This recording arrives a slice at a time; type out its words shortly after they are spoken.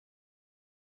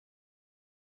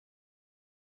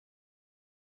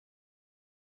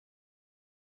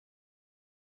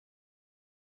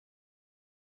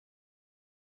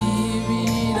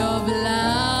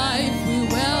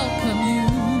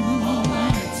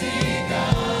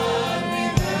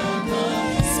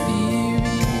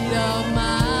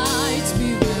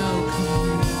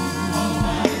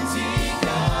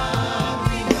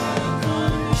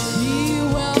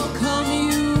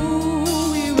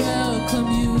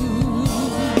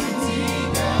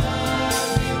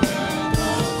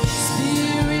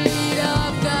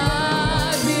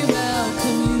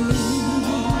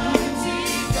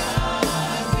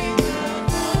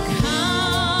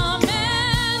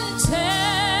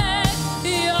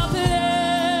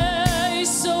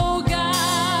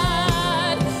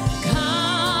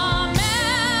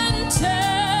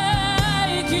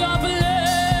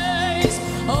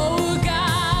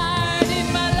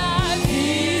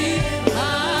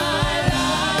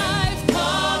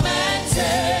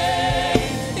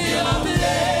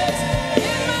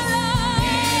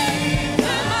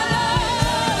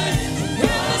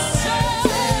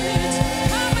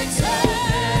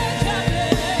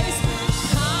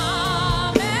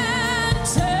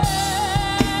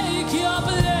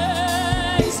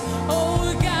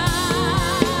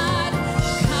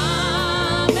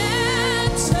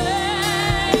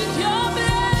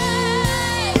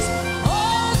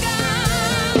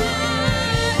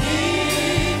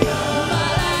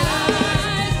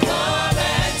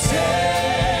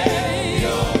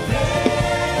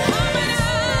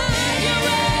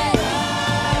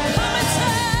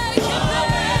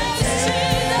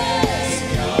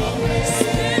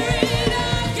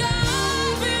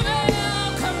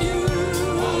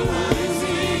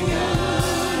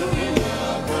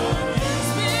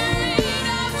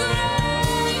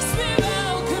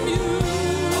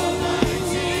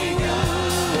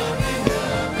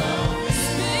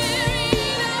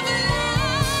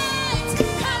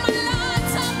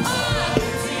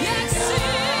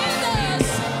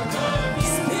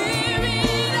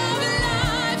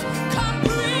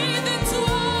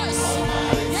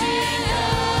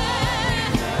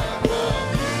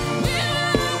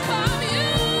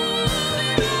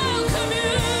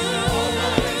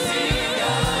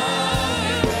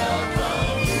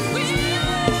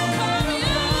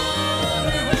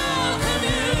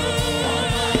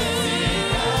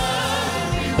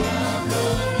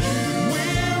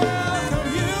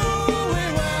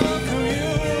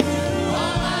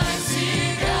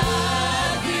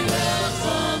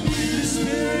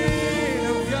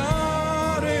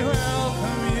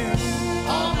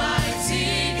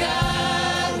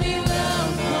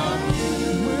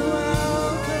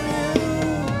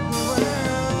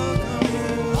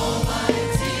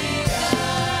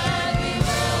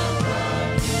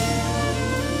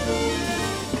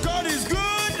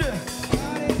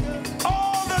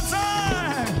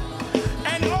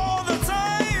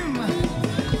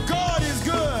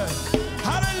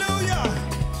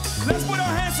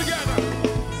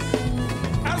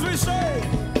say,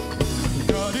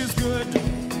 God is good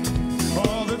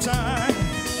all the time.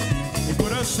 He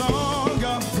put a song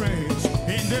of praise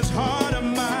in this heart of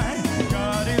mine.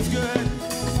 God is good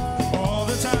all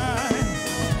the time.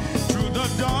 Through the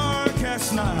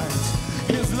darkest nights,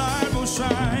 His light will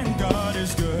shine. God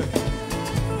is good.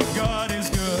 God is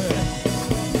good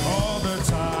all the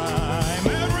time.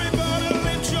 Everybody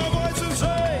lift your voice and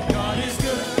say, God is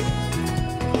good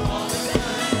all the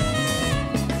time.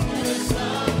 Through the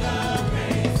song of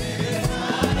praise in His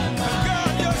heart of mine.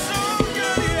 God, you're so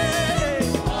good,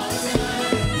 yeah. All the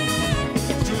time.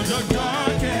 Through the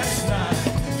darkest night,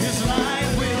 His light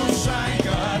will shine.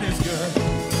 God is good.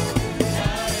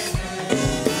 God is good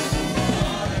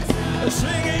all the time.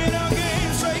 Sing it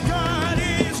again, say God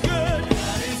is good.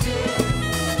 God is good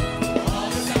all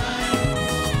the time.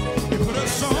 You put a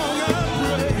song of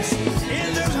praise in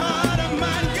this heart of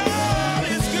mine. God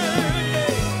is good,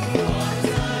 yeah. All the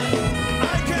time.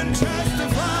 I can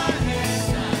testify.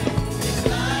 His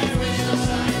light will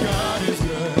shine. God is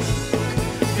good.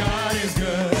 God is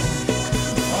good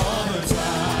all the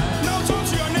time. Now talk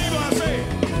to your neighbor and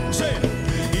say,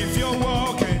 if you're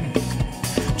walking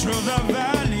through the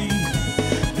valley,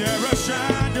 there are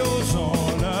shadows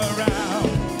all around.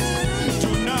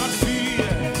 Do not fear,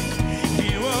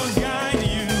 He will guide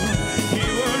you. He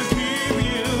will keep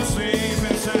you safe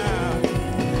and sound.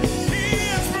 He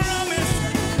has promised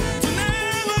to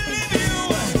never leave you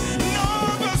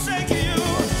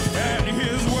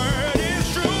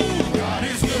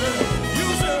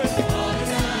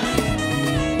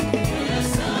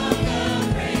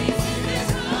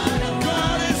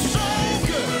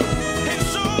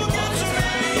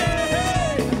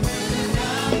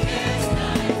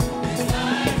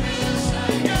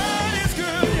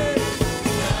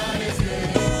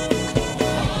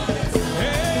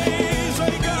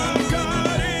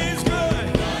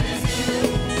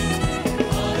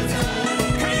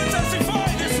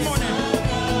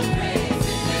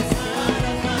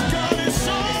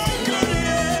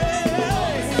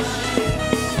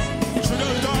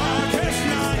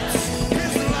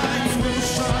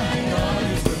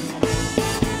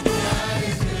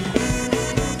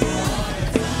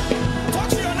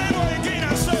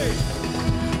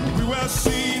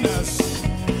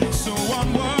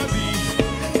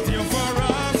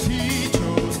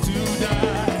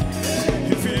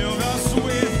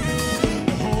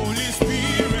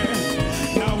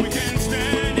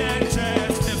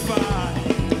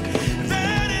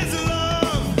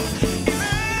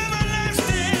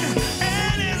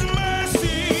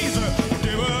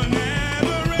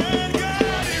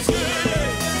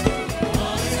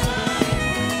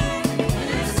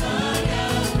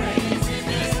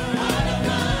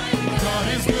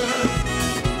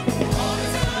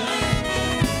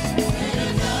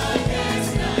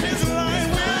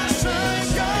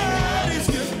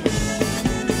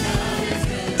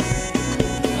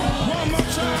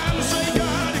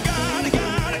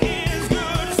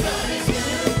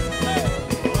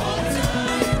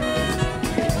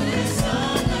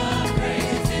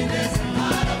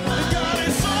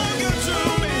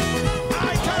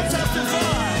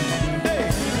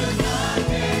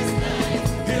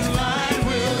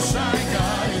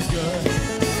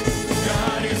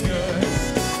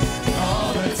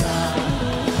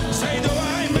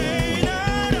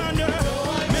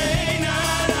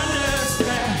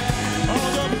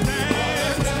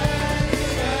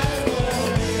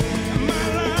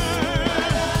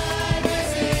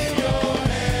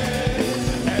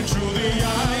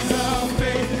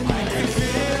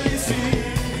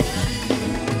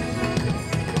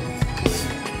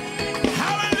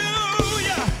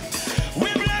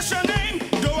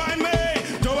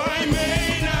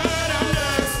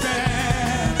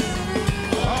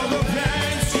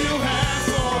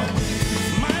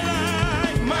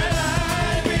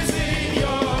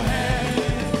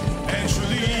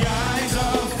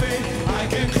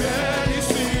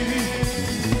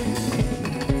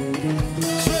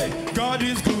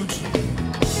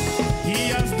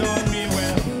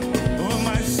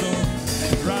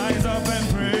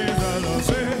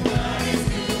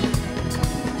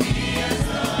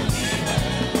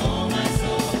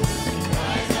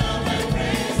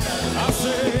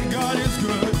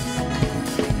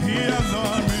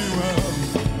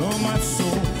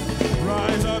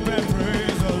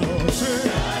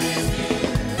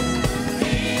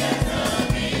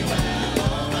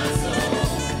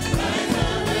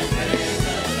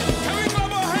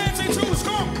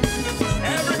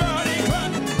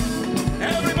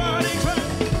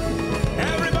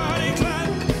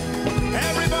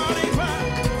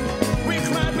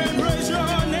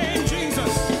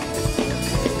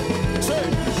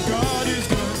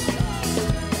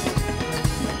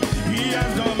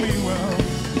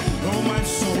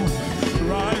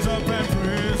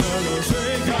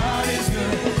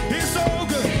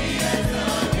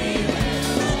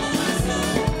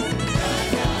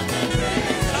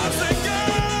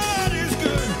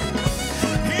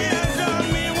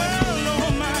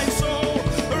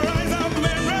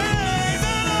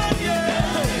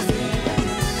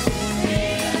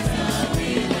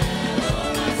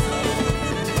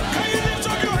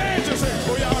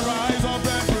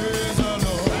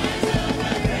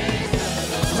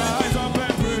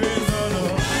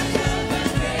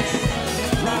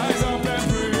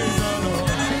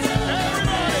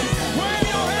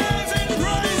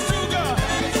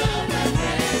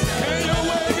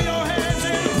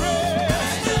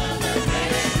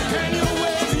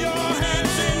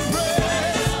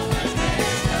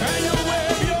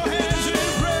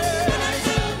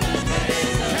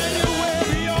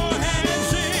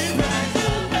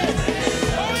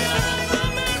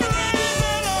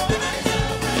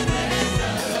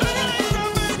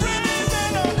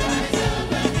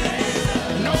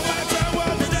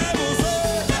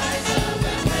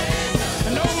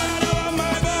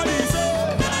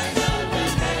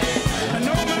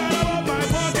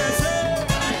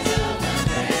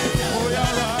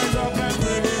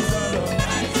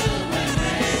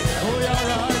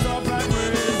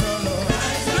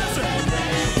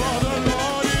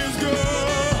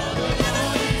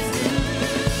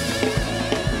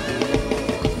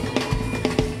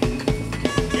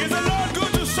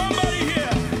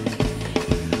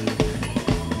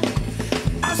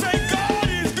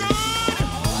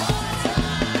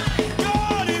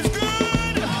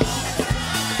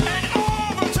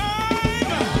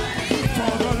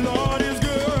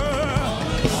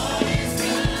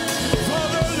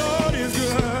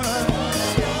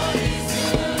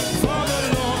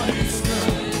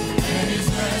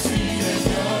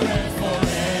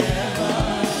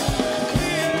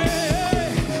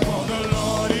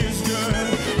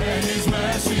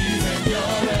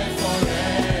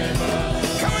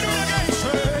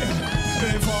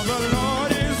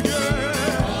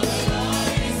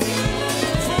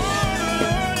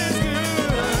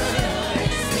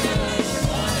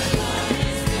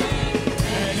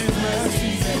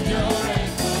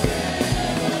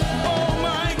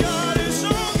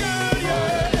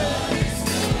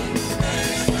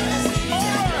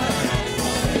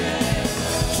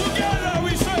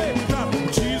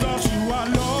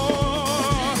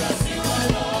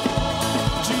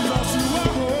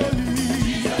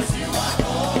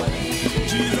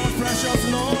Jesus,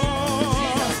 precious Lord.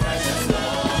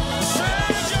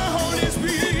 Send your Holy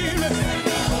Spirit.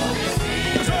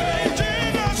 Say,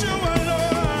 Jesus, you are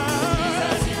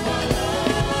Lord.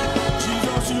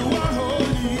 Jesus, you are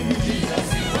holy.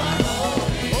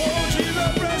 Oh,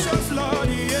 Jesus, precious Lord,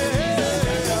 yeah.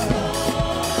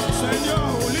 Send your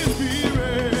Holy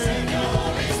Spirit.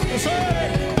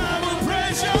 Say, I will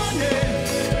praise your name.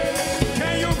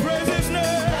 Can you praise his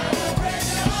name?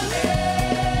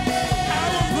 I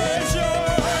will praise your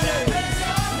name.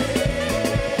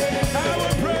 I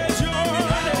will praise your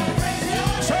name.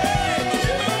 Say,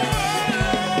 you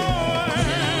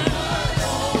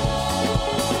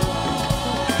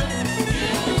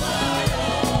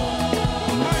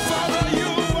my Father, you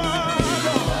are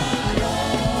Lord.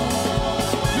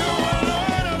 You are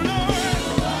Lord of Lords.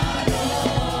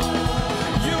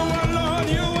 You are Lord,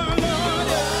 you are Lord.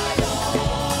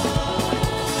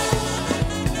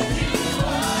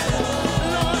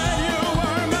 Lord, you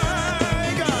are my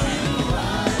God.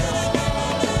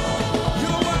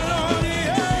 You are Lord,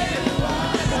 yeah.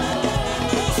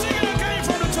 Who's singing again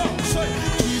from the top? Say,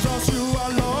 Jesus, you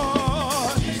are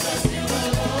Lord.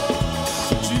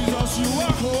 Jesus, you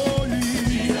are holy.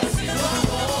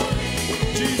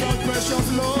 Jesus, precious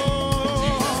Lord.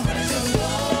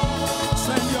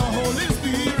 Send your Holy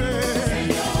Spirit.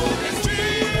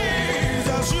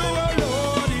 Jesus, you are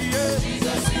Lord, yeah.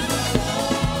 Jesus,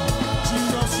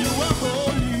 you are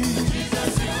holy.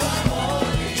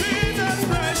 Jesus,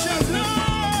 precious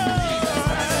Lord.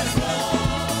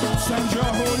 Send your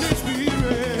Holy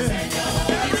Spirit.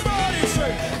 Everybody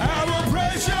say, I will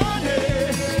praise your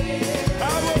name. I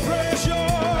will praise your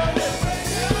name.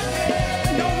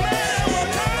 No matter what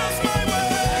comes my way,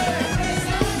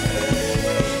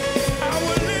 I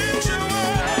will lift you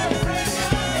up.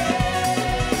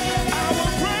 I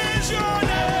will praise your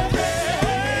name.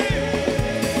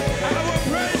 I will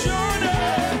praise your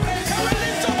name. Can we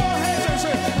lift up our hands and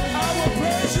say, I will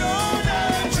praise your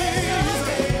name, Jesus.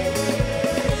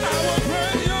 I will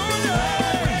praise your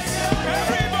name.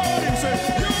 Everybody say,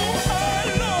 you are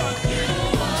Lord.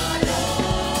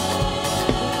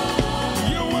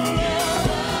 You are Lord.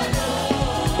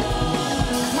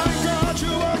 My God,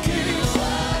 you are King.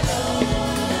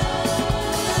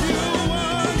 You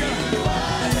are God.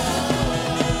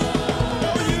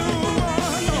 Oh, you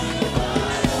are Lord.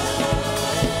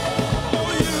 Oh,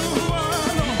 you are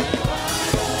Lord.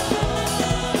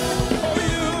 Oh,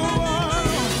 you are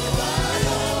Lord.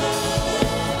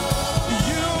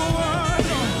 You are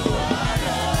Lord.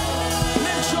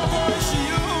 Lift your voice,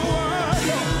 you are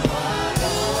Lord.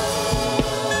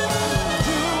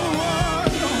 You are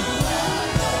Lord.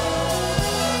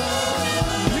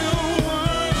 You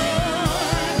are Lord.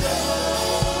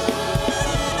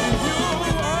 You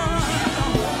are.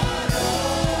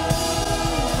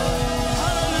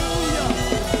 Hallelujah.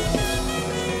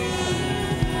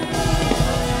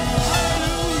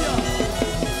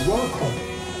 Welcome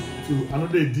to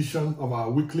another edition of our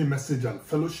weekly message and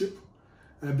fellowship.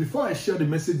 Before I share the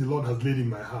message the Lord has laid in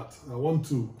my heart, I want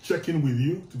to check in with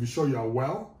you to be sure you are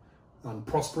well and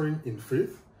prospering in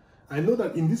faith. I know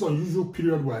that in this unusual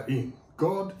period we're in,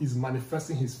 God is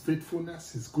manifesting his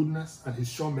faithfulness, his goodness, and his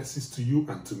sure mercies to you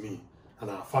and to me and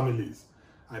our families.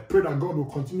 I pray that God will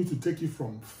continue to take you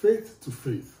from faith to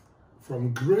faith,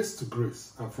 from grace to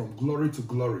grace, and from glory to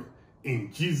glory.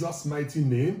 In Jesus' mighty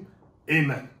name,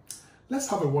 amen. Let's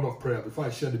have a word of prayer before I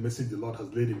share the message the Lord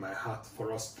has laid in my heart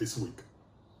for us this week.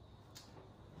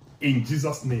 In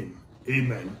Jesus' name,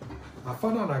 amen. Our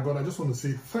Father and our God, I just want to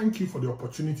say thank you for the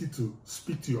opportunity to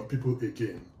speak to your people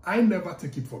again. I never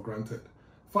take it for granted.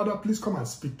 Father, please come and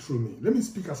speak through me. Let me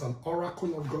speak as an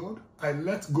oracle of God. I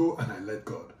let go and I let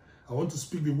God. I want to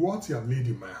speak the words you have laid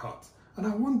in my heart. And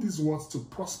I want these words to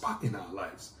prosper in our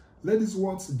lives. Let these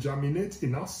words germinate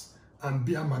in us and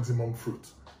bear maximum fruit.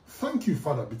 Thank you,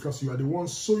 Father, because you are the one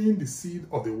sowing the seed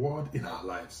of the word in our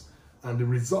lives. And the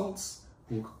results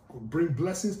will bring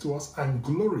blessings to us and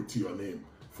glory to your name.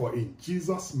 For in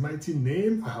Jesus' mighty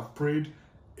name I have prayed.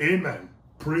 Amen.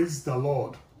 Praise the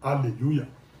Lord. Hallelujah.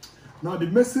 Now the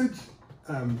message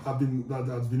that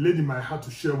has been laid in my heart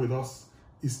to share with us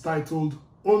is titled,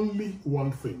 Only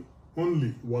One Thing.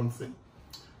 Only One Thing.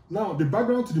 Now the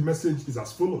background to the message is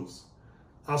as follows.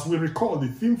 As we recall, the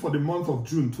theme for the month of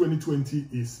June 2020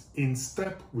 is In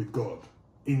Step with God.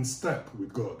 In Step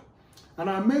with God. And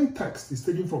our main text is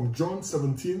taken from John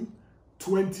 17,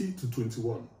 20 to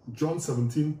 21. John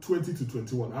 17, 20 to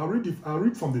 21. I'll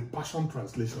read from the Passion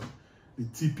Translation, the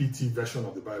TPT version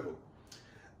of the Bible.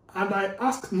 And I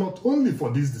ask not only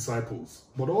for these disciples,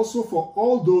 but also for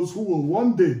all those who will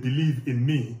one day believe in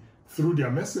me through their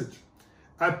message.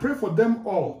 I pray for them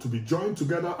all to be joined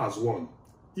together as one,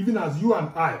 even as you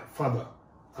and I, Father,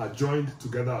 are joined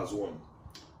together as one.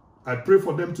 I pray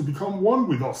for them to become one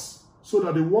with us, so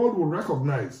that the world will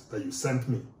recognize that you sent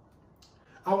me.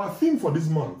 Our theme for this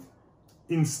month,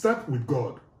 In Step with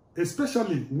God,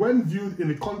 especially when viewed in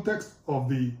the context of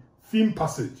the theme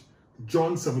passage,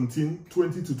 John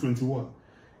 17:20-21,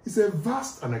 is a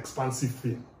vast and expansive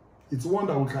theme. It's one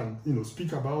that we can,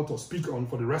 speak about or speak on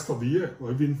for the rest of the year,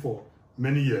 or even for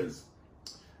many years.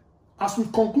 As we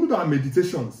conclude our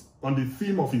meditations on the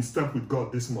theme of In Step with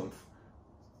God this month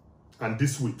and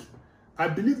this week, I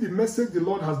believe the message the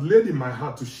Lord has laid in my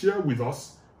heart to share with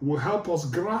us will help us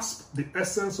grasp the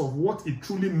essence of what it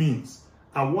truly means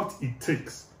and what it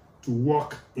takes to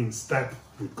walk in step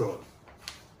with God.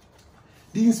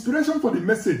 The inspiration for the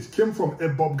message came from a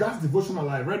Bob Gass devotional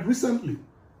I read recently,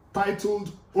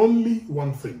 titled Only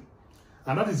One Thing.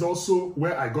 And that is also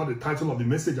where I got the title of the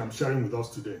message I'm sharing with us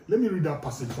today. Let me read that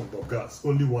passage from Bob Gass,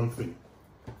 Only One Thing.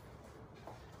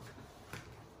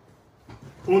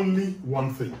 Only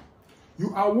one thing.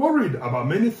 You are worried about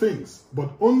many things,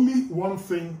 but only one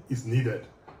thing is needed.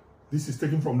 This is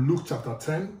taken from Luke chapter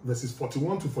 10, verses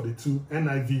 41-42,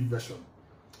 NIV version.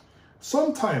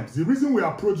 Sometimes the reason we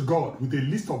approach God with a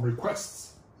list of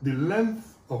requests, the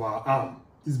length of our arm,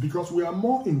 is because we are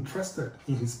more interested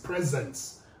in His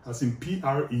presence, as in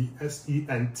P-R-E-S-E-N-T-S,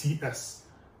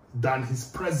 than His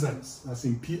presence, as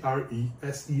in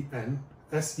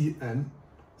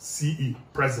P-R-E-S-E-N-S-E-N-C-E,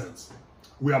 presence.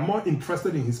 We are more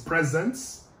interested in His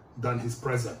presence than His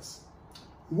presence.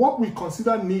 What we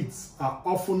consider needs are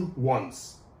often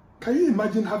wants. Can you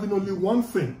imagine having only one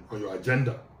thing on your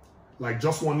agenda, like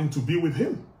just wanting to be with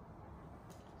Him?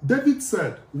 David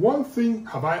said, "One thing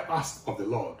have I asked of the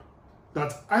Lord,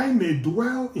 that I may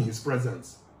dwell in His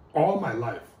presence all my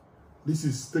life." This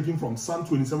is taken from Psalm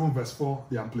 27 verse 4,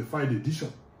 the Amplified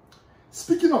Edition.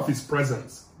 Speaking of His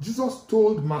presence, Jesus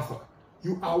told Martha,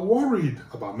 "You are worried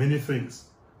about many things,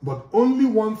 but only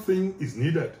one thing is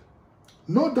needed."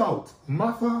 No doubt,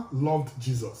 Martha loved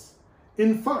Jesus.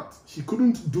 In fact, she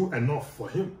couldn't do enough for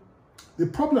Him. The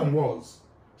problem was,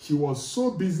 she was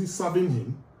so busy serving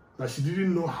Him that she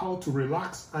didn't know how to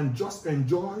relax and just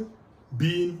enjoy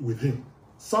being with Him.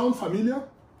 Sound familiar?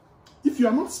 If you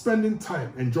are not spending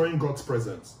time enjoying God's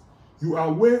presence, you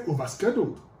are way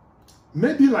overscheduled.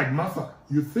 Maybe like Martha,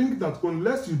 you think that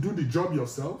unless you do the job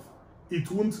yourself,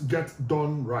 it won't get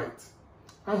done right.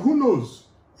 And who knows,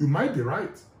 you might be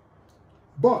right.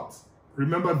 But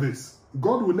remember this,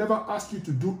 God will never ask you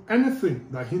to do anything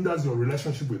that hinders your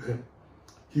relationship with Him.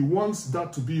 He wants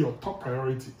that to be your top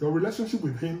priority. Your relationship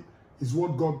with Him is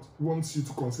what God wants you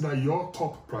to consider your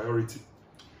top priority.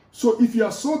 So if you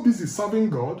are so busy serving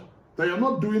God that you're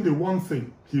not doing the one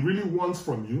thing He really wants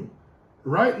from you,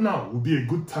 right now will be a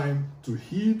good time to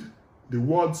heed the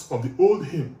words of the old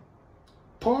hymn.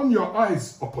 Turn your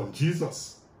eyes upon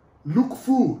Jesus. Look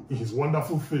full in His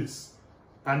wonderful face,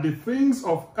 and the things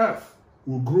of earth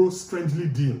will grow strangely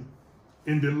dim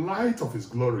in the light of His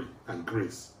glory and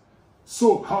grace.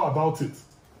 So how about it?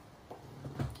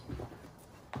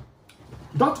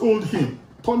 That old hymn,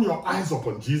 Turn Your Eyes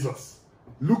Upon Jesus,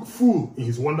 Look Full in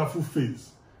His Wonderful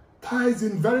Face, ties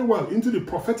in very well into the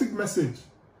prophetic message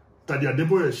that the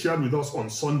Adeboye shared with us on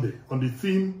Sunday on the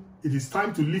theme, It is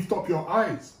Time to Lift Up Your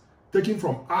Eyes, taken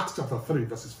from Acts chapter 3,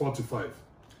 verses 4-5.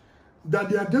 That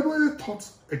the Adeboye taught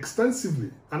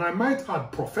extensively, and I might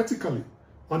add prophetically,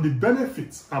 on the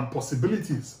benefits and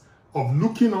possibilities of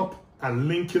looking up and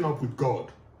linking up with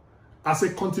God. As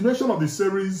a continuation of the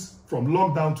series From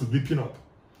Lockdown to Leaping Up,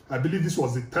 I believe this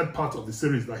was the third part of the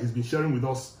series that he's been sharing with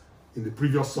us in the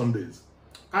previous Sundays.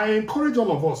 I encourage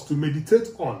all of us to meditate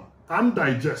on and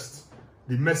digest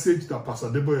the message that Pastor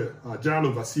Adeboye, our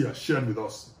General Overseer, shared with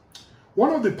us.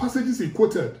 One of the passages he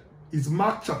quoted is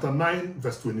Mark chapter 9,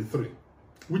 verse 23,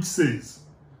 which says,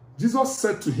 Jesus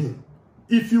said to him,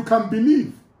 "If you can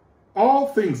believe, all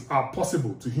things are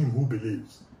possible to him who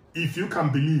believes." If you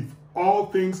can believe, all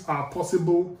things are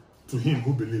possible to him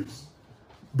who believes.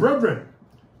 Brethren,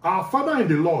 our Father in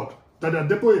the Lord, that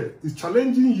Adeboye, is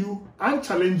challenging you and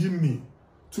challenging me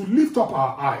to lift up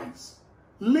our eyes,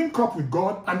 link up with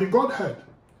God and the Godhead,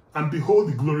 and behold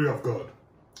the glory of God.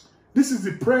 This is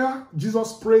the prayer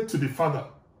Jesus prayed to the Father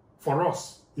for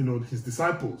us, His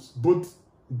disciples, both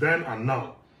then and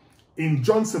now, in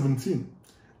John 17.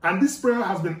 And this prayer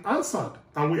has been answered,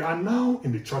 and we are now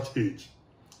in the church age.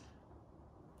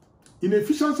 In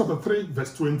Ephesians chapter 3,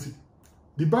 verse 20,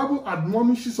 the Bible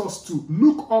admonishes us to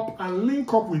look up and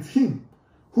link up with Him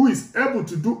who is able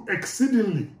to do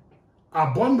exceedingly,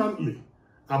 abundantly,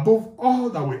 above all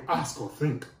that we ask or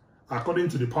think, according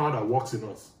to the power that works in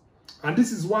us. And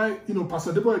this is why,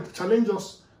 Pastor Deborah challenged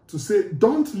us to say,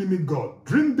 don't limit God.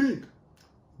 Dream big.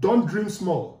 Don't dream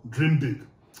small. Dream big.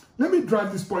 Let me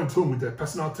drive this point home with a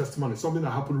personal testimony, something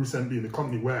that happened recently in the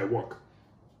company where I work.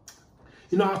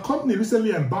 Our company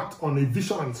recently embarked on a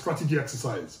vision and strategy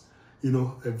exercise.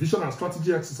 A vision and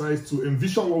strategy exercise to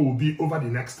envision what will be over the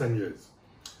next 10 years.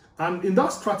 And in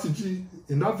that strategy,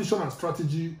 in that vision and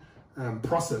strategy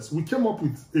process, we came up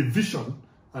with a vision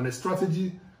and a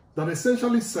strategy that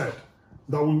essentially said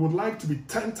that we would like to be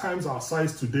 10 times our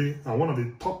size today and one of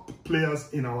the top players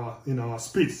in our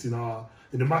space, in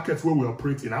the markets where we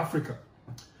operate in Africa.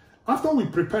 After we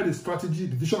prepared the strategy,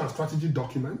 the vision and strategy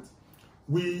document,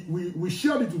 we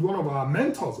shared it with one of our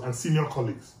mentors and senior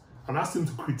colleagues and asked him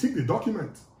to critique the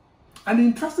document. And the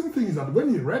interesting thing is that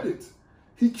when he read it,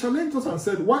 he challenged us and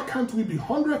said, why can't we be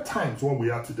 100 times what we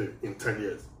are today in 10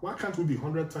 years? Why can't we be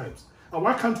 100 times? And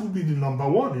why can't we be the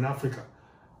 #1 in Africa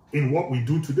in what we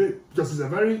do today? Because it's a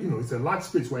very, it's a large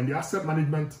space. We're in the asset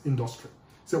management industry.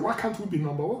 So why can't we be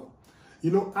 #1?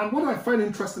 And what I find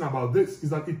interesting about this is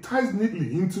that it ties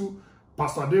neatly into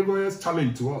Pastor Deborah's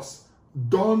challenge to us.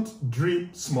 Don't dream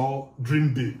small,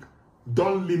 dream big.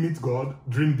 Don't limit God,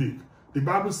 dream big. The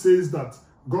Bible says that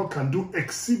God can do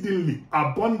exceedingly,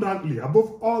 abundantly,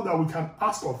 above all that we can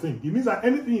ask or think. It means that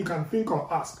anything you can think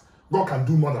or ask, God can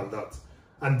do more than that.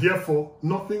 And therefore,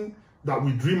 nothing that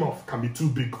we dream of can be too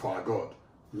big for our God.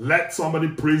 Let somebody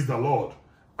praise the Lord.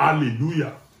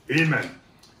 Hallelujah. Amen.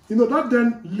 That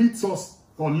then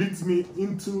leads me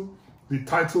into the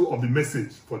title of the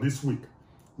message for this week,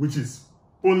 which is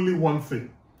Only One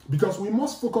Thing. Because we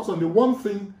must focus on the one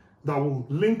thing that will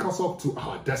link us up to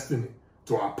our destiny,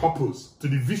 to our purpose, to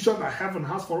the vision that heaven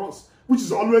has for us, which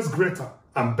is always greater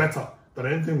and better than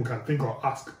anything we can think or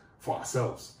ask for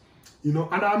ourselves. And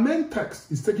our main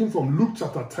text is taken from Luke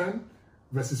chapter 10,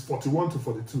 verses 41 to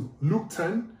 42. Luke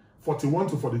 10, 41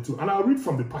 to 42. And I'll read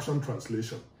from the Passion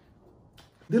Translation.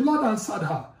 The Lord answered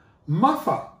her,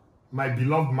 Martha, my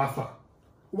beloved Martha,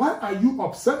 why are you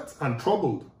upset and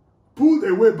troubled, pulled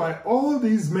away by all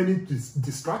these many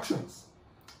distractions?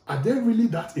 Are they really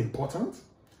that important?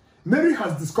 Mary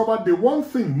has discovered the one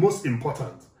thing most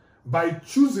important by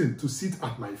choosing to sit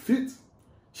at my feet.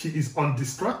 She is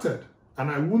undistracted, and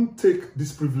I won't take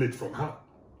this privilege from her.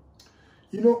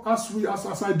 As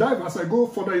I go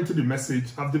further into the message,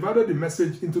 I've divided the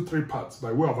message into 3 parts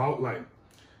by way of outline.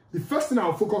 The first thing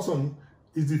I'll focus on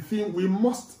is the theme we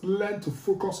must learn to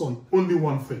focus on only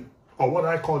one thing, or what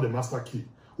I call the master key.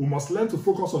 We must learn to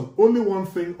focus on only one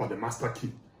thing, or the master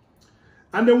key.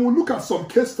 And then we'll look at some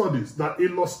case studies that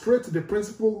illustrate the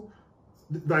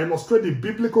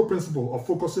biblical principle of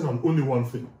focusing on only one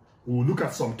thing. We'll look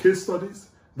at some case studies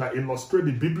that illustrate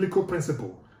the biblical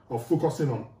principle of focusing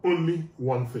on only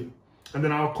one thing. And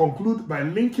then I'll conclude by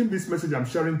linking this message I'm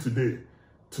sharing today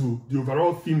to the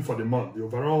overall theme for the month,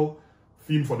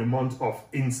 of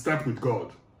In Step with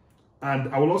God.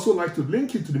 And I would also like to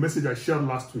link it to the message I shared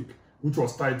last week, which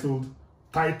was titled,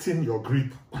 Tighten Your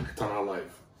Grip on Eternal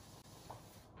Life.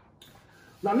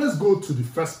 Now let's go to the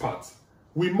first part.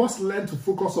 We must learn to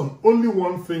focus on only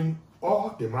one thing,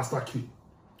 or the master key.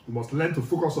 We must learn to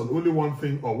focus on only one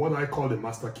thing, or what I call the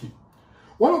master key.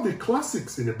 One of the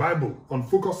classics in the Bible on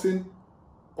focusing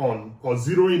on or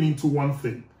zeroing into one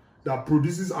thing that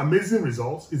produces amazing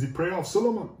results is the prayer of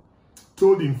Solomon,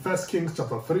 told in 1 Kings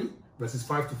chapter 3, verses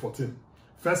 5 to 14.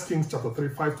 1 Kings chapter 3,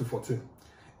 5 to 14.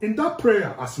 In that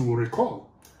prayer, as you will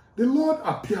recall, the Lord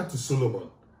appeared to Solomon,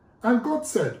 and God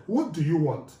said, what do you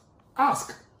want?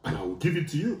 Ask, and I will give it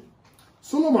to you.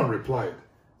 Solomon replied,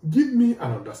 give me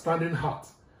an understanding heart,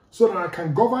 so that I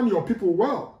can govern your people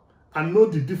well, and know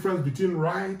the difference between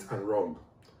right and wrong.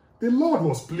 The Lord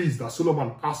was pleased that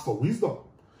Solomon asked for wisdom.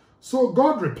 So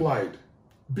God replied,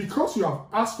 because you have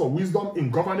asked for wisdom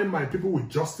in governing my people with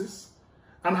justice,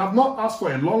 and have not asked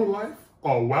for a long life,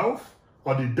 or wealth,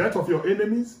 or the death of your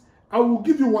enemies, I will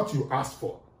give you what you asked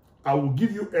for. I will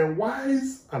give you a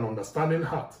wise and understanding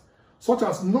heart, such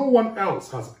as no one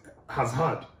else has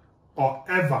had, or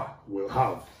ever will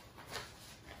have.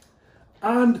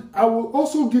 And I will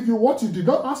also give you what you did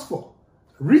not ask for,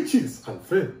 riches and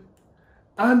fame.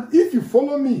 And if you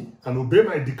follow me and obey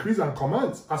my decrees and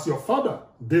commands, as your father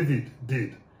David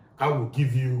did, I will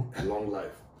give you a long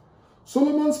life.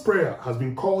 Solomon's prayer has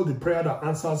been called the prayer that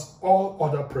answers all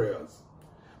other prayers.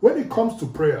 When it comes to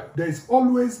prayer, there is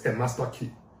always a master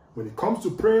key. When it comes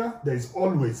to prayer, there is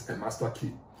always a master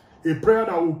key. A prayer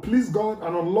that will please God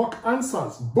and unlock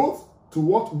answers both to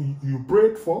what you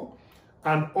prayed for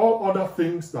and all other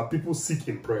things that people seek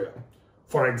in prayer.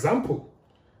 For example,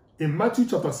 in Matthew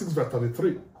chapter 6 verse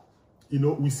 33,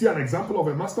 we see an example of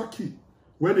a master key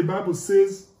where the Bible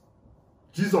says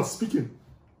Jesus speaking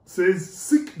says,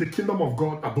 seek the kingdom of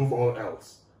God above all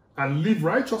else and live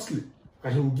righteously,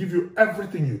 and he will give you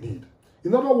everything you need.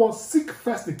 In other words, seek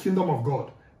first the kingdom of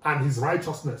God and his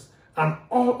righteousness, and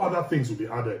all other things will be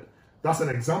added. That's an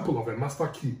example of a master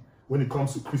key when it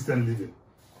comes to Christian living.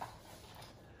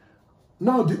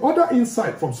 Now, the other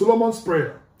insight from Solomon's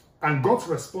prayer and God's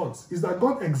response is that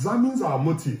God examines our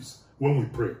motives when we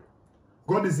pray.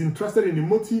 God is interested in the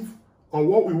motive or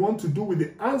what we want to do with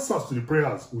the answers to the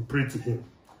prayers we pray to him.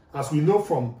 As we know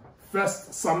from 1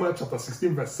 Samuel chapter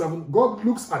 16 verse 7, God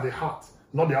looks at the heart,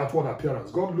 not the outward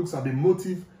appearance. God looks at the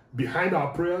motive behind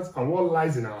our prayers and what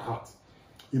lies in our heart.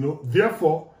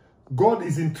 Therefore, God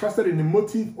is interested in the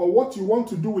motive or what you want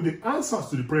to do with the answers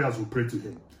to the prayers we pray to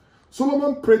him.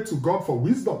 Solomon prayed to God for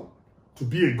wisdom, to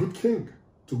be a good king,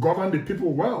 to govern the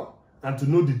people well, and to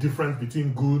know the difference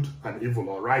between good and evil,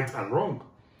 or right and wrong.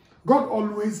 God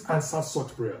always answers such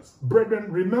prayers. Brethren,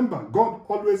 remember, God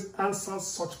always answers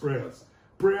such prayers.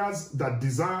 Prayers that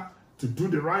desire to do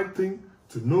the right thing,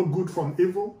 to know good from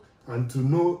evil, and to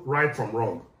know right from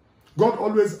wrong. God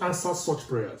always answers such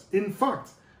prayers. In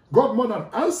fact, God more than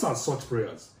answers such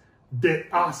prayers. They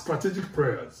are strategic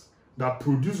prayers that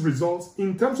produce results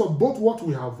in terms of both what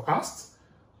we have asked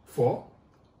for,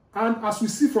 and as we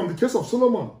see from the case of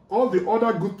Solomon, all the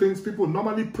other good things people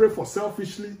normally pray for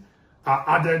selfishly are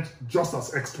added just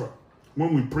as extra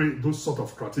when we pray those sort of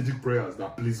strategic prayers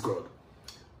that please God.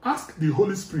 Ask the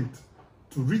Holy Spirit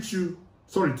to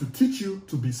teach you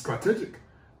to be strategic.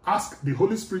 Ask the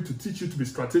Holy Spirit to teach you to be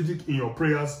strategic in your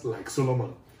prayers like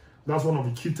Solomon. That's one of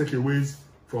the key takeaways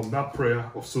from that prayer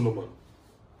of Solomon.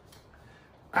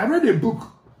 I read a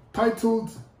book titled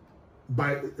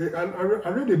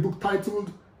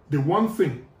The One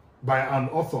Thing by an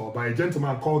author, by a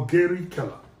gentleman called Gary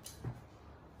Keller.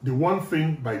 The One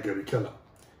Thing by Gary Keller.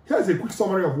 Here's a quick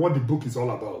summary of what the book is all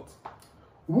about.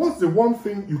 What's the one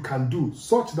thing you can do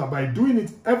such that by doing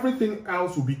it, everything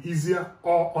else will be easier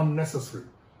or unnecessary?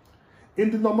 In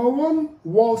the #1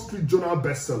 Wall Street Journal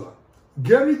bestseller,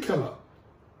 Gary Keller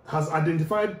has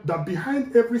identified that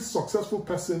behind every successful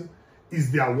person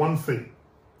is their one thing.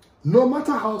 No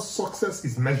matter how success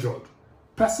is measured,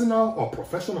 personal or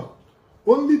professional,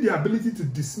 only the ability to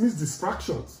dismiss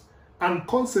distractions and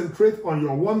concentrate on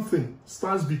your one thing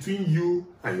stands between you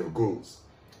and your goals.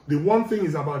 The one thing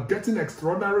is about getting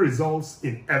extraordinary results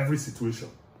in every situation.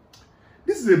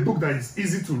 This is a book that is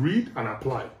easy to read and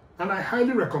apply, and I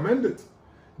highly recommend it.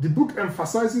 The book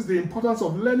emphasizes the importance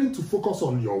of learning to focus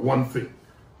on your one thing,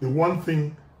 the one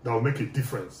thing that will make a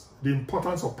difference, the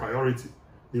importance of priority,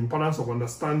 the importance of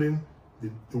understanding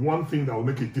the one thing that will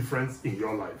make a difference in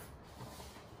your life.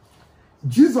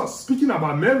 Jesus, speaking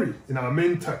about Mary in our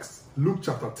main text, Luke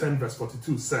chapter 10 verse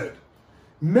 42, said,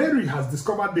 Mary has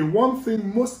discovered the one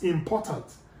thing most important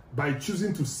by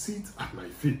choosing to sit at my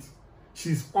feet.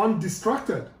 She is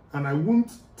undistracted, and I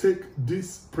won't take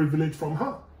this privilege from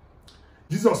her.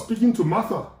 Jesus, speaking to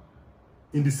Martha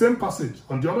in the same passage,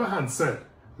 on the other hand, said,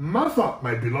 Martha,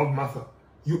 my beloved Martha,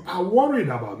 you are worried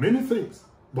about many things,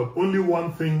 but only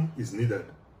one thing is needed.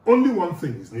 Only one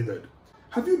thing is needed.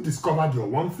 Have you discovered your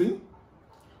one thing?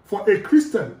 For a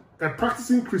Christian, a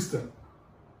practicing Christian,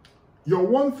 your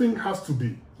one thing has to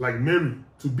be, like Mary,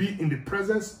 to be in the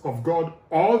presence of God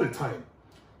all the time,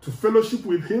 to fellowship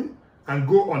with him and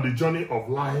go on the journey of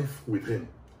life with him,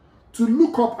 to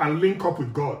look up and link up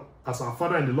with God, as our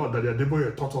Father in the Lord, Daddy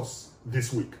Adeboye, taught us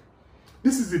this week.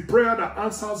 This is the prayer that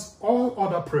answers all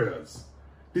other prayers.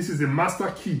 This is the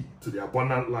master key to the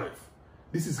abundant life.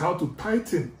 This is how to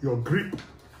tighten your grip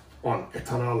on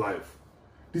eternal life.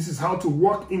 This is how to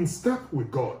walk in step with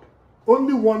God.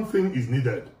 Only one thing is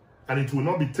needed, and it will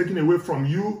not be taken away from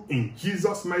you in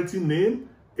Jesus' mighty name.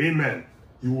 Amen.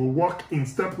 You will walk in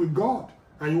step with God,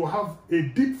 and you will have a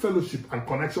deep fellowship and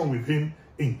connection with him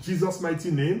in Jesus'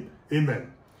 mighty name.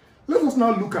 Amen. Let us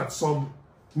now look at some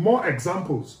more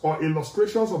examples or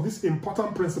illustrations of this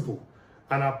important principle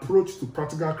and approach to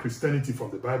practical Christianity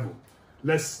from the Bible.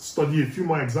 Let's study a few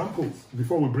more examples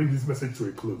before we bring this message to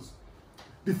a close.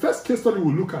 The first case study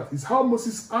we'll look at is how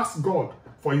Moses asked God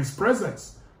for his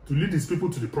presence to lead his people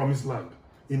to the promised land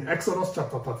in Exodus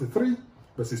chapter 33,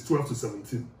 verses 12 to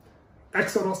 17.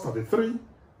 Exodus 33,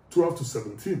 12 to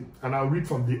 17, and I'll read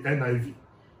from the NIV.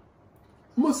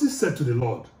 Moses said to the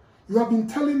Lord, you have been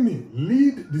telling me,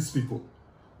 lead these people,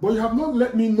 but you have not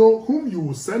let me know whom you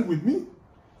will send with me.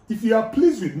 If you are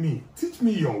pleased with me, teach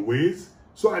me your ways,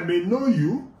 so I may know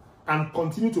you and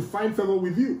continue to find favor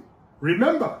with you.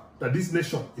 Remember that this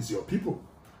nation is your people.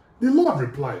 The Lord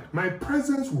replied, my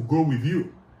presence will go with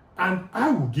you, and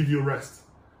I will give you rest.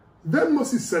 Then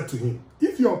Moses said to him,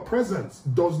 if your presence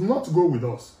does not go with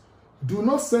us, do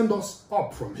not send us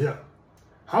up from here.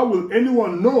 How will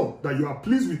anyone know that you are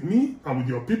pleased with me and with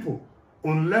your people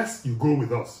unless you go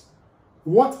with us?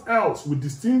 What else would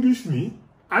distinguish me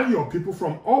and your people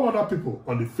from all other people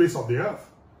on the face of the earth?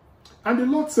 And the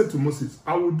Lord said to Moses,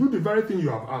 I will do the very thing you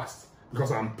have asked,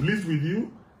 because I am pleased with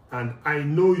you and I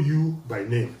know you by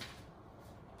name.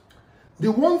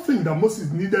 The one thing that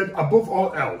Moses needed above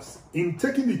all else in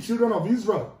taking the children of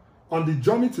Israel on the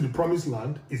journey to the promised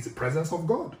land is the presence of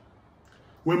God.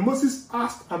 When Moses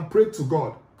asked and prayed to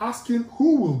God, asking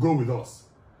who will go with us,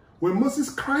 when Moses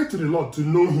cried to the Lord to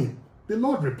know him, the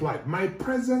Lord replied, my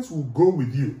presence will go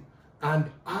with you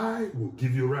and I will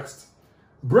give you rest.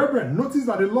 Brethren, notice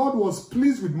that the Lord was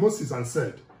pleased with Moses and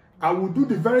said, I will do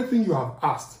the very thing you have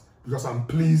asked because I'm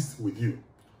pleased with you.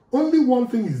 Only one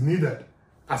thing is needed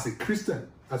as a Christian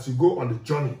as you go on the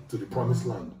journey to the promised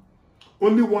land.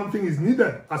 Only one thing is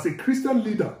needed as a Christian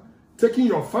leader taking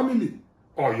your family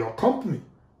or your company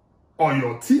or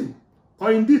your team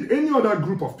or indeed any other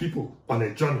group of people on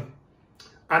a journey.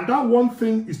 And that one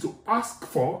thing is to ask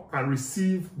for and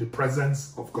receive the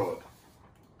presence of God.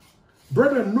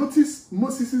 Brethren, notice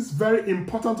Moses' very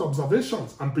important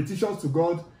observations and petitions to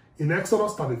God in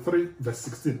Exodus 33, verse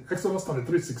 16. Exodus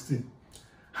 33, 16.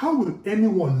 How will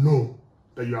anyone know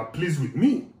that you are pleased with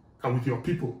me and with your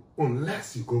people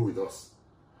unless you go with us?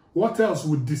 What else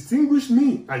would distinguish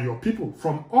me and your people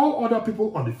from all other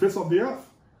people on the face of the earth?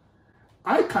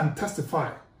 I can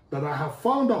testify that I have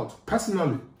found out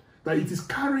personally that it is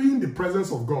carrying the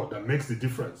presence of God that makes the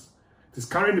difference. It is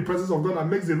carrying the presence of God that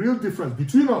makes the real difference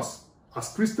between us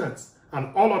as Christians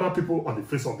and all other people on the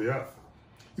face of the earth.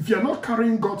 If you are not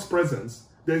carrying God's presence,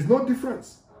 there is no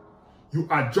difference. You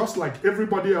are just like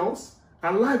everybody else,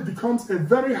 and life becomes a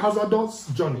very hazardous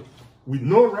journey with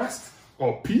no rest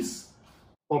or peace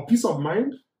of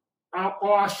mind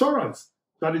or assurance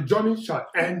that the journey shall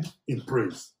end in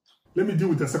praise. Let me deal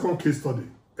with the second case study,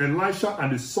 Elisha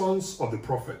and the sons of the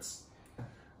prophets.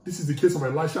 This is the case of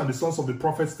Elisha and the sons of the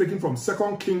prophets taken from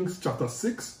 2 Kings chapter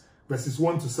 6, verses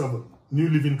 1 to 7, New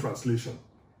Living Translation.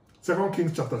 2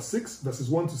 Kings chapter 6, verses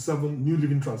 1 to 7, New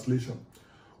Living Translation.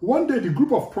 One day the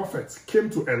group of prophets came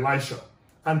to Elisha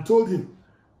and told him,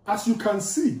 as you can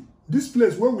see, this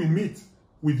place where we meet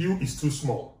with you is too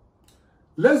small.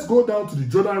 Let's go down to the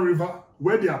Jordan River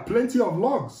where there are plenty of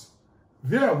logs.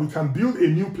 There we can build a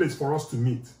new place for us to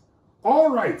meet.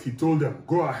 All right, he told them,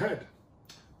 go ahead.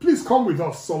 Please come with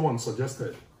us, someone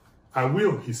suggested. I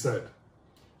will, he said.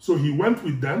 So he went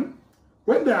with them.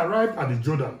 When they arrived at the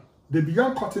Jordan, they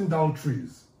began cutting down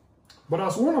trees. But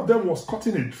as one of them was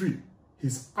cutting a tree,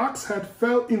 his axe head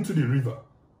fell into the river.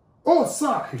 Oh,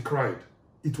 sir, he cried.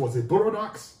 It was a borrowed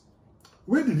axe.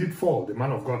 Where did it fall? The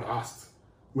man of God asked.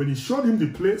 When he showed him the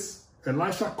place,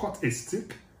 Elisha cut a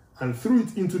stick and threw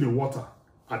it into the water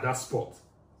at that spot.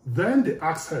 Then the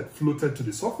axe head floated to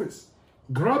the surface.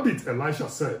 Grab it, Elisha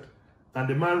said, and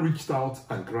the man reached out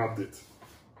and grabbed it.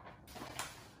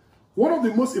 One of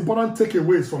the most important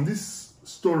takeaways from this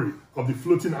story of the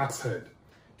floating axe head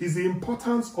is the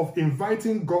importance of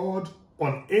inviting God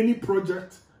on any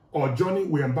project or journey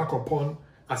we embark upon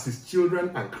as his children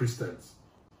and Christians.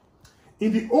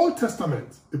 In the Old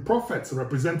Testament, the prophets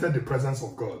represented the presence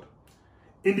of God.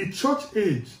 In the church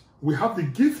age, we have the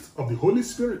gift of the Holy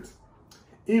Spirit.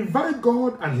 Invite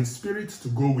God and his Spirit to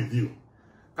go with you.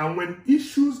 And when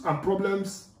issues and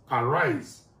problems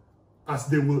arise, as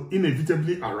they will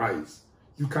inevitably arise,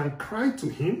 you can cry to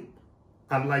him,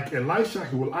 and like Elisha,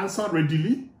 he will answer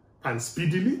readily and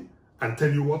speedily and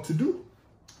tell you what to do.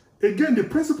 Again, the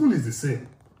principle is the same.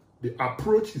 The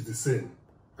approach is the same.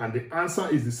 And the answer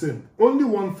is the same. Only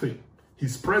one thing,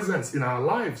 his presence in our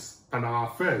lives and our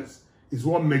affairs is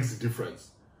what makes the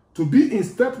difference. To be in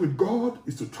step with God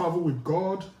is to travel with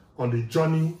God on the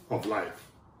journey of life.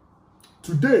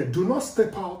 Today, do not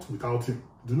step out without him.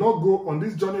 Do not go on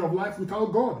this journey of life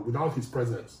without God, without his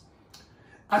presence.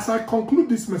 As I conclude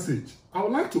this message, I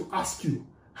would like to ask you,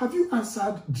 have you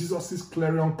answered Jesus'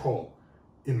 clarion call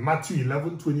in Matthew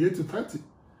 11, 28 to 30?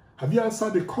 Have you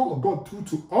answered the call God threw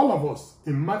to all of us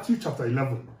in Matthew chapter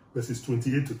 11, verses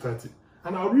 28 to 30?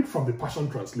 And I'll read from the Passion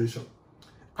Translation.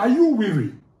 Are you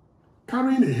weary,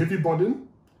 carrying a heavy burden?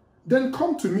 Then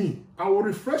come to me, I will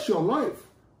refresh your life,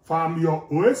 for I am your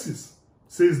oasis,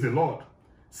 says the Lord.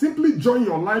 Simply join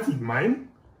your life with mine,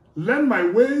 learn my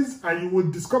ways, and you will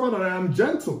discover that I am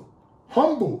gentle,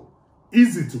 humble,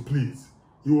 easy to please.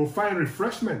 You will find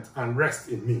refreshment and rest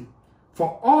in me.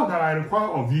 For all that I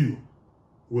require of you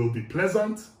will be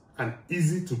pleasant and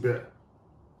easy to bear.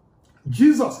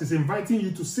 Jesus is inviting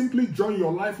you to simply join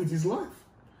your life with his life.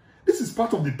 This is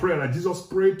part of the prayer that Jesus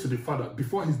prayed to the Father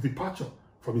before his departure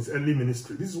from his early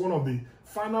ministry. This is one of the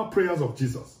final prayers of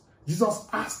Jesus. Jesus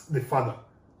asked the Father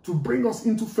to bring us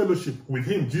into fellowship with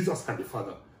him, Jesus and the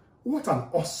Father. What an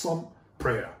awesome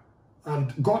prayer.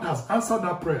 And God has answered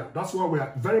that prayer. That's why we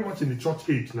are very much in the church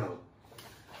age now.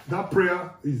 That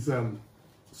prayer is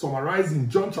summarized in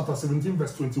John chapter 17,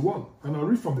 verse 21. And I'll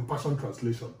read from the Passion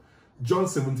Translation. John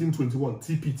 17, 21,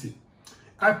 TPT.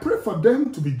 I pray for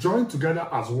them to be joined together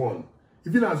as one,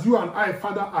 even as you and I,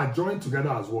 Father, are joined together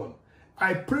as one.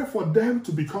 I pray for them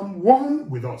to become one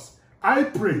with us. I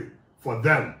pray for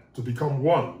them to become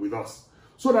one with us,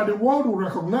 so that the world will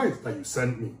recognize that you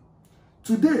sent me.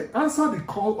 Today, answer the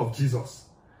call of Jesus,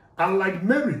 and like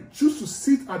Mary, choose to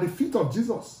sit at the feet of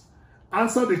Jesus.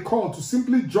 Answer the call to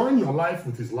simply join your life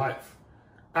with his life,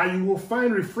 and you will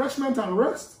find refreshment and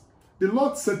rest. The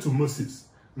Lord said to Moses,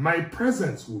 my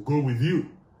presence will go with you,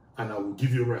 and I will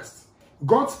give you rest.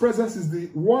 God's presence is the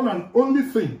one and only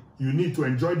thing you need to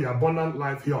enjoy the abundant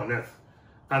life here on earth,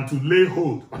 and to lay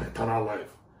hold on eternal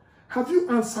life. Have you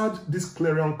answered this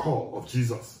clarion call of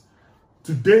Jesus?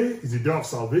 Today is the day of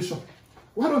salvation.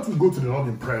 Why don't we go to the Lord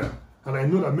in prayer? And I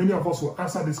know that many of us will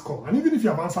answer this call. And even if you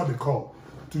have answered the call,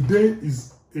 today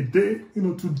is a day,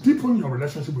 to deepen your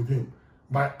relationship with him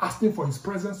by asking for his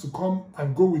presence to come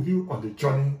and go with you on the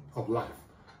journey of life.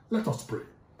 Let us pray.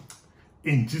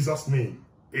 In Jesus' name,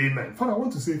 amen. Father, I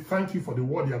want to say thank you for the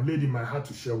word you have laid in my heart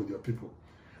to share with your people.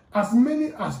 As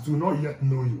many as do not yet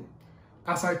know you,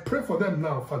 as I pray for them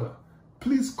now, Father,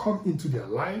 please come into their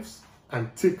lives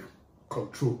and take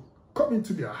control. Come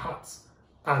into their hearts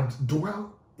and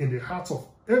dwell in the hearts of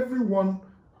every one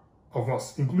of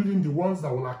us, including the ones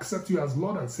that will accept you as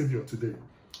Lord and Savior today.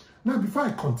 Now, before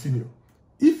I continue,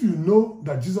 if you know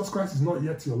that Jesus Christ is not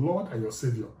yet your Lord and your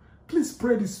Savior, please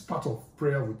pray this part of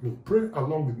prayer with me. Pray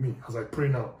along with me as I pray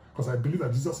now, because I believe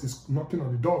that Jesus is knocking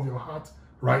on the door of your heart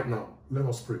right now. Let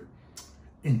us pray.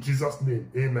 In Jesus'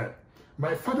 name, amen.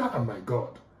 My Father and my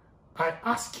God, I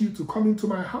ask you to come into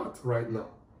my heart right now.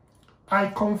 I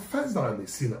confess that I'm a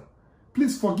sinner.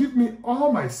 Please forgive me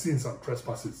all my sins and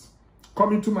trespasses.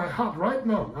 Come into my heart right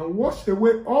now and wash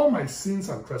away all my sins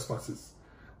and trespasses,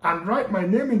 and write my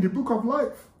name in the book of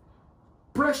life.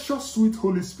 Precious, sweet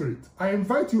Holy Spirit, I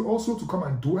invite you also to come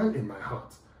and dwell in my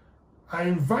heart. I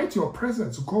invite your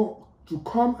presence to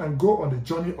come and go on the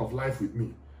journey of life with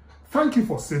me. Thank you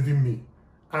for saving me,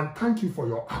 and thank you for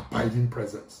your abiding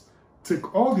presence.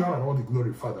 Take all the honor and all the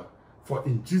glory, Father, for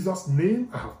in Jesus' name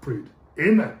I have prayed.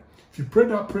 Amen. If you prayed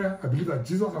that prayer, I believe that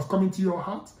Jesus has come into your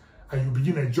heart, and you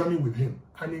begin a journey with him,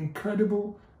 an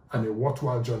incredible and a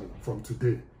worthwhile journey from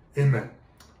today. Amen.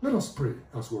 Let us pray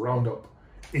as we round up.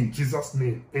 In Jesus'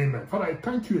 name, amen. Father, I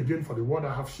thank you again for the word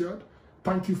I have shared.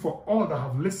 Thank you for all that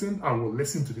have listened and will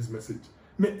listen to this message.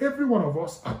 May every one of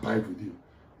us abide with you.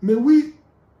 May we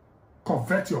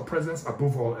covet your presence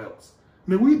above all else.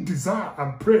 May we desire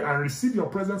and pray and receive your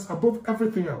presence above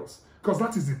everything else, because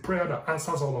that is the prayer that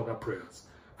answers all other prayers.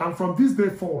 And from this day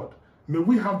forward, may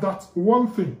we have that one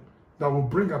thing that will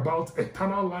bring about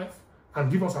eternal life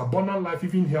and give us abundant life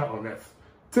even here on earth.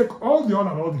 Take all the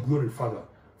honor and all the glory, Father,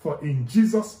 for in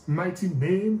Jesus' mighty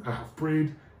name I have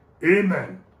prayed.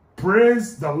 Amen.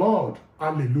 Praise the Lord.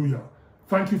 Hallelujah.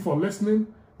 Thank you for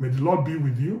listening. May the Lord be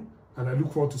with you, and I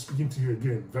look forward to speaking to you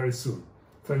again very soon.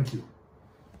 Thank you.